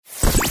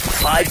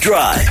5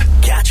 Drive.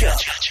 Catch up.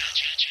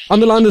 On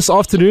the line this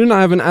afternoon,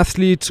 I have an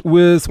athlete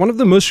with one of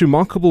the most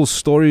remarkable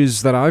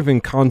stories that I've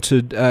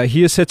encountered.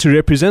 He is set to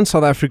represent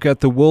South Africa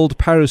at the World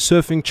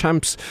Para-Surfing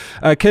Champs.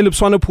 Caleb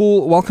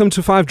Swanepoel, welcome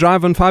to 5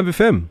 Drive on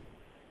 5FM.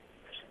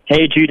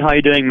 Hey Jude, how are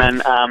you doing,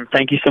 man?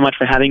 Thank you so much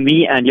for having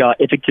me, and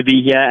epic to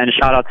be here, and a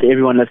shout out to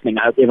everyone listening.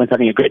 I hope everyone's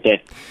having a great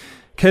day.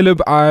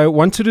 Caleb, I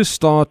wanted to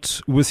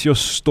start with your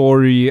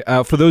story.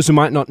 For those who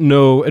might not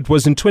know, it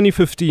was in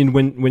 2015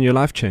 when your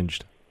life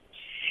changed.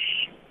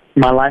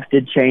 My life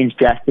did change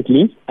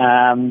drastically.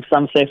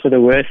 Some say for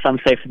the worse, some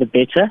say for the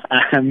better.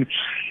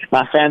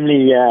 My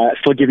family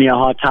still give me a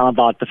hard time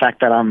about the fact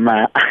that I'm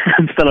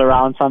I'm still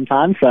around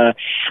sometimes.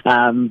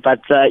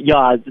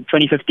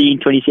 2015,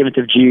 27th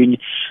of June,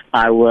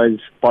 I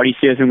was body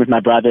surfing with my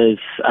brothers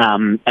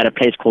at a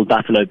place called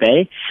Buffalo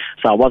Bay.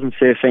 So I wasn't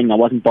surfing, I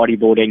wasn't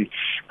bodyboarding.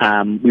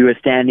 We were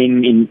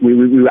standing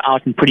we were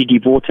out in pretty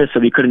deep water, so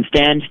we couldn't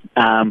stand,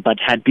 but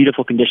had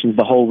beautiful conditions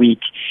the whole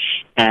week.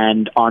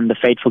 And on the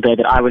fateful day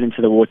that I went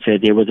into the water,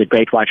 there was a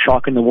great white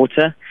shark in the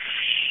water.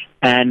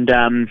 And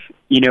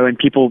when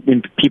people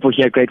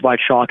hear great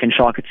white shark and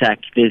shark attack,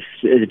 it's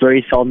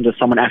very seldom does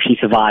someone actually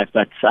survive.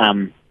 But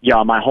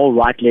my whole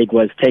right leg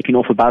was taken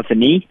off above the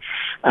knee.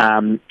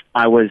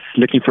 I was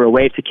looking for a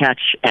wave to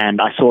catch, and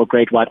I saw a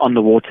great white on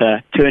the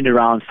water, turned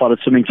around, started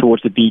swimming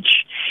towards the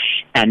beach,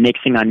 and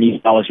next thing I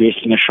knew, I was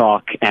wrestling a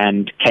shark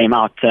and came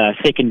out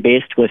second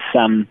best with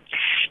one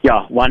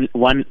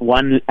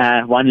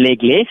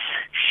leg less.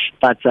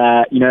 But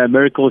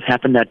miracles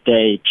happened that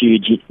day.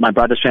 Jude, my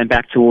brother swam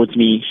back towards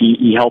me.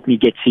 He helped me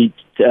get to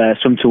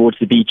swim towards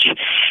the beach.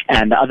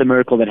 And the other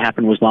miracle that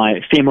happened was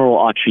my femoral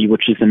artery,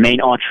 which is the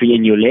main artery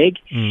in your leg,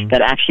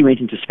 that actually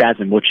went into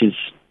spasm, which is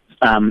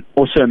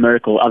also a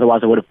miracle.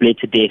 Otherwise, I would have bled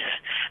to death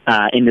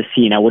in the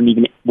sea, and I wouldn't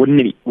even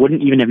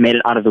have made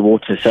it out of the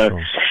water. So,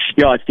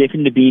 Sure. It's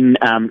definitely been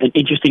an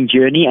interesting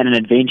journey and an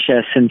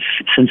adventure since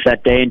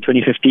that day in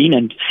 2015,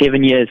 and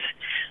 7 years.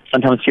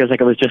 Sometimes feels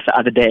like it was just the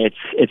other day.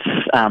 It's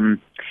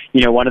one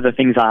of the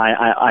things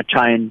I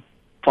try and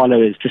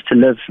follow is just to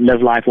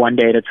live life one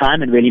day at a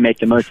time and really make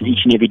the most of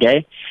each and every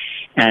day.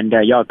 And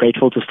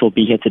grateful to still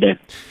be here today.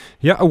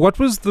 Yeah, what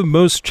was the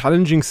most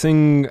challenging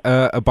thing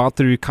about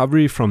the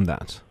recovery from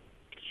that?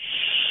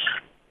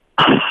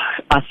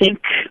 I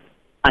think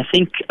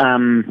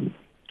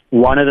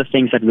one of the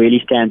things that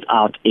really stands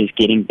out is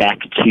getting back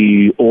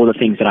to all the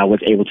things that I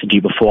was able to do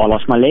before I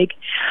lost my leg.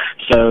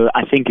 So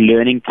I think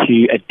learning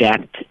to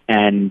adapt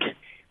and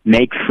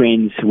make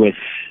friends with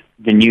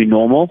the new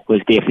normal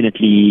was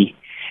definitely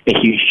a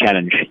huge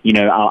challenge.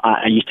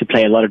 I used to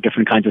play a lot of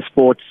different kinds of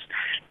sports,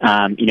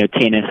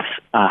 tennis,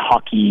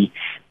 hockey,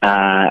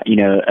 a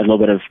little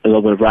bit of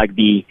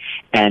rugby,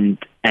 and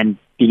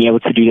being able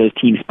to do those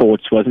team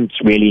sports wasn't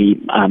really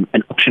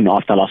an option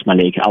after I lost my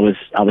leg. I was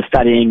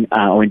studying.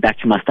 I went back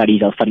to my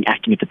studies. I was studying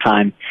acting at the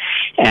time,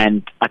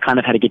 and I kind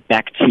of had to get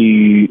back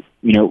to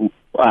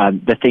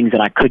the things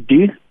that I could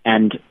do.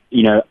 And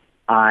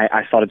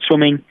I started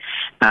swimming.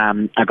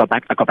 I got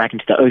back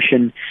into the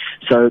ocean.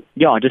 So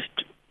just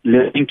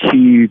learning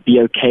to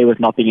be okay with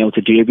not being able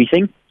to do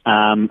everything.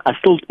 It's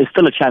still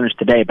a challenge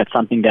today, but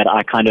something that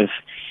I kind of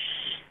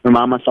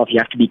remind myself you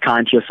have to be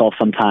kind to yourself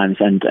sometimes,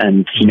 and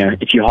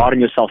if you hard on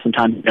yourself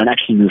sometimes you don't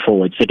actually move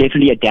forward. So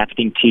definitely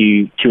adapting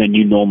to a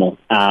new normal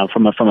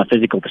from a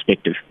physical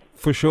perspective.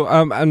 For sure.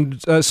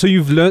 So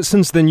you've learned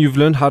since then. You've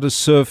learned how to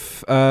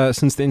surf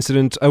since the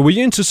incident. Were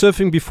you into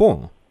surfing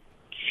before?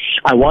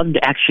 I wasn't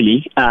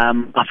actually.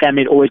 My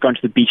family had always gone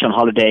to the beach on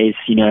holidays.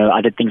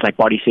 I did things like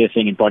body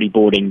surfing and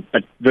bodyboarding,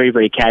 but very,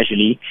 very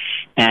casually.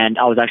 And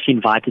I was actually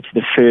invited to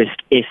the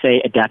first SA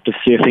Adaptive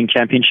Surfing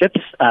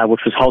Championships,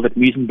 which was held at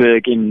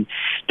Muizenberg in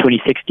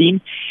 2016.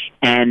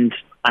 And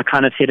I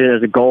kind of set it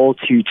as a goal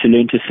to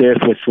learn to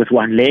surf with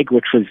one leg,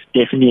 which was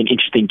definitely an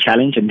interesting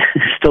challenge and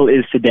still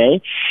is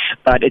today.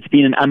 But it's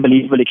been an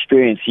unbelievable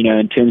experience,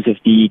 in terms of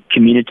the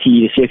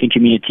community, the surfing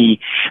community.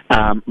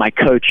 My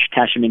coach,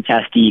 Tasha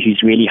Mentasti,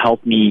 who's really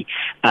helped me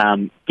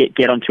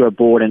get onto a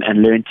board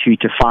and learn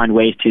to find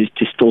ways to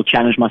still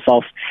challenge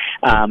myself.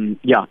 I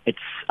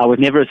was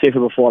never a surfer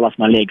before I lost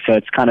my leg, so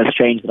it's kind of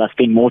strange that I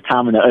spend more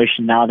time in the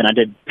ocean now than I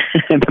did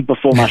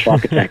before my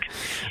shark attack.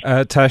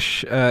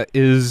 Tash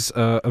is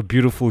a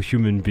beautiful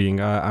human being.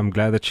 I'm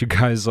glad that you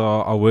guys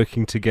are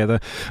working together.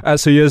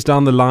 So years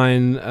down the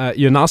line,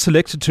 you're now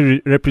selected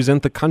to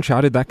represent the country.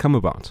 How did that come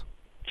about?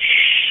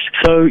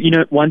 So,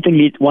 one thing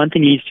leads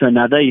to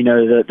another.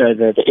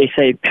 The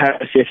SA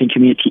para-surfing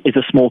community is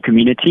a small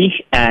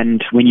community,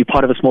 and when you're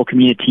part of a small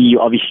community, you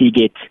obviously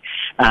get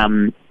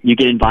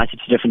invited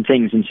to different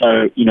things. And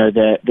so,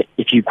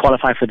 if you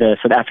qualify for the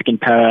South African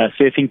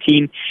para-surfing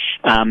team,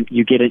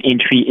 you get an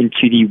entry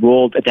into the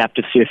World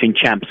Adaptive Surfing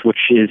Champs,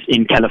 which is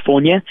in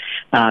California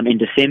in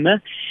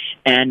December.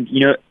 And,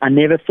 I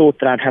never thought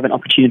that I'd have an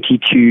opportunity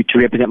to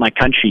represent my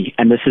country.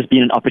 And this has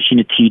been an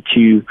opportunity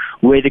to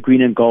wear the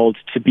green and gold,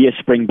 to be a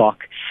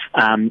Springbok,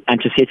 and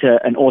to set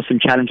an awesome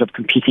challenge of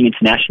competing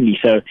internationally.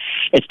 So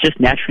it's just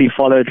naturally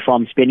followed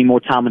from spending more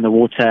time in the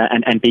water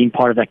and being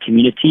part of that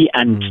community.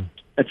 And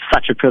it's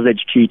such a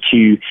privilege to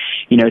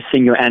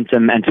sing your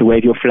anthem and to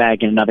wave your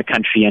flag in another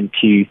country and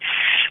to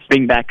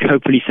bring back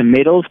hopefully some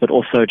medals, but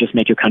also just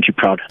make your country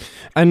proud.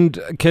 And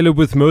Caleb,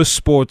 with most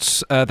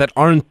sports that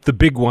aren't the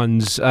big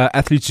ones,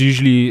 athletes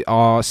usually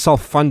are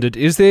self-funded.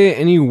 Is there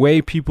any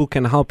way people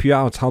can help you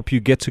out, help you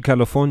get to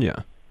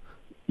California?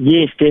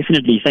 Yes,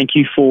 definitely. Thank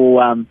you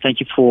for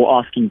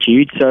asking,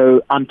 Jude.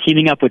 So I'm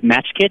teaming up with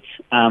Match Kits.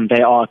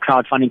 They are a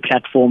crowdfunding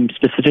platform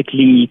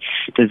specifically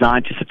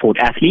designed to support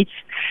athletes.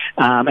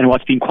 And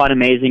what's been quite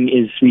amazing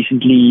is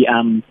recently,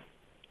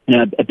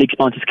 a big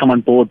sponsor's come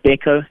on board,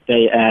 Beko.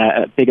 They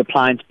a big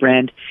appliance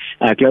brand,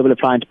 global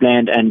appliance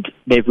brand, and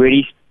they've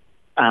really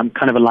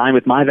kind of aligned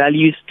with my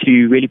values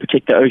to really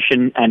protect the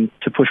ocean and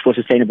to push for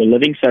sustainable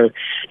living. So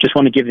just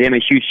want to give them a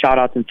huge shout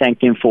out and thank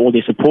them for all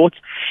their support.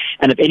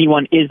 And if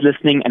anyone is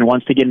listening and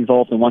wants to get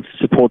involved and wants to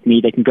support me,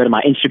 they can go to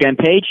my Instagram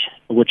page,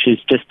 which is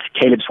just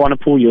Caleb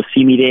Swanepoel. You'll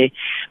see me there.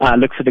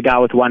 Look for the guy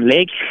with one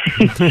leg.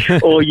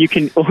 or you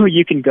can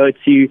go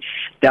to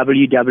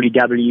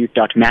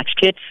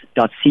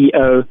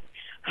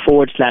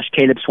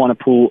www.matchkits.co/Caleb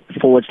Swanepoel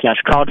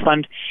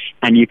 /crowdfund,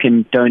 and you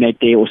can donate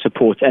there or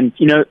support. And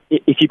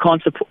if you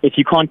can't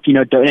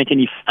donate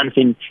any funds,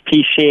 then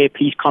please share,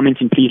 please comment,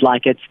 and please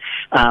like it.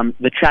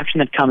 The traction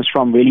that comes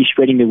from really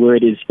spreading the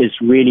word is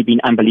really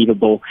been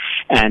unbelievable.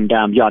 And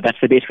that's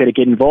the best way to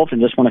get involved.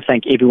 And just want to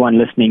thank everyone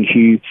listening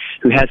who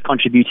has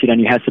contributed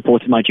and who has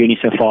supported my journey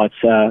so far.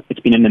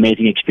 It's been an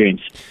amazing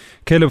experience.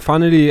 Caleb,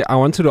 finally, I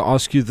wanted to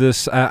ask you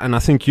this, and I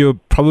think you're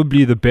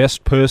probably the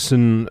best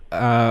person.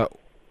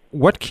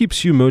 What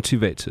keeps you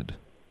motivated?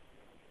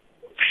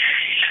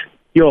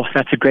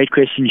 That's a great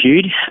question,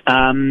 Jude.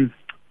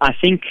 I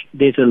think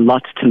there's a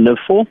lot to live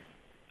for.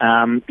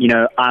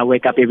 I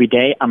wake up every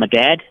day. I'm a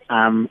dad.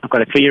 I've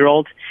got a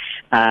 3-year-old.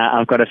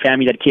 I've got a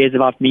family that cares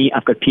about me.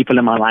 I've got people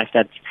in my life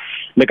that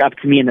look up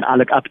to me and that I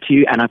look up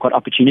to, and I've got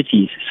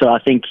opportunities. So I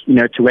think,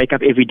 to wake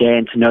up every day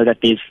and to know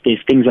that there's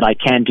things that I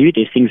can do,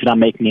 there's things that I'm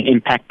making an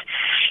impact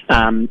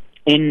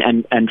in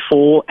and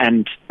for,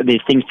 and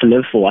there's things to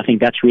live for. I think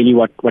that's really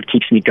what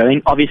keeps me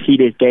going. Obviously,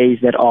 there's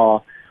days that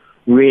are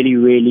really,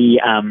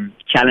 really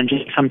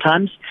challenging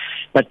sometimes.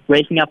 But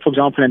waking up, for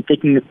example, and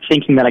thinking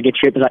that I get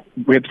to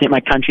represent my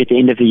country at the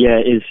end of the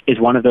year is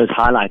one of those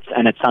highlights,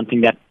 and it's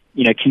something that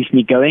keeps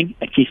me going.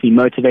 It keeps me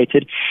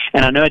motivated.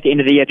 And I know at the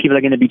end of the year, people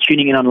are going to be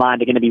tuning in online.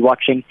 They're going to be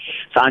watching.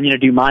 So I'm going to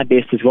do my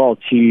best as well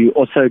to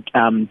also,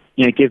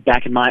 give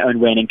back in my own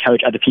way and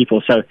encourage other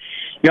people. So,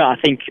 I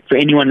think for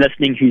anyone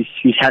listening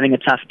who's having a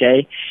tough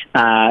day,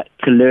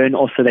 to learn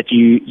also that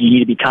you need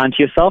to be kind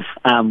to yourself.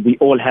 We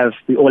all have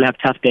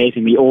tough days,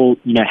 and we all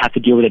have to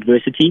deal with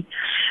adversity.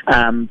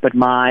 But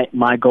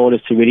my goal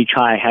is to really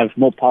try have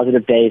more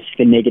positive days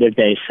than negative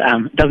days.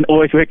 It doesn't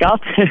always work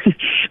out,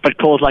 but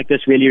calls like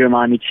this really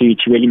remind me to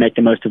really make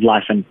the most of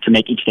life and to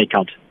make each day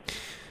count.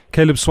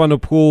 Caleb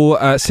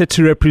Swanepoel, set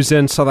to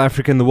represent South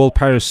Africa in the World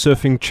Paris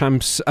Surfing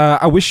Champs.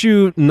 I wish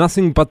you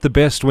nothing but the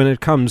best when it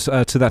comes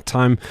to that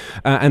time,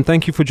 and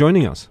thank you for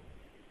joining us.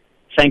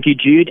 Thank you,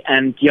 Jude.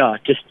 And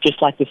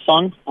just like the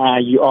song,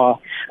 you are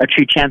a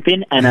true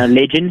champion and a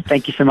legend.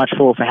 Thank you so much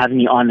for having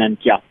me on, and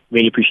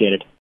really appreciate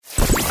it.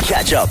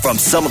 Catch up from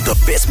some of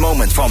the best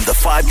moments from the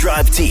 5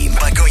 Drive team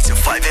by going to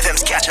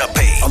 5FM's catch-up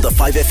page on the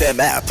 5FM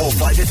app or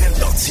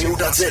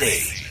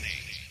 5FM.co.za.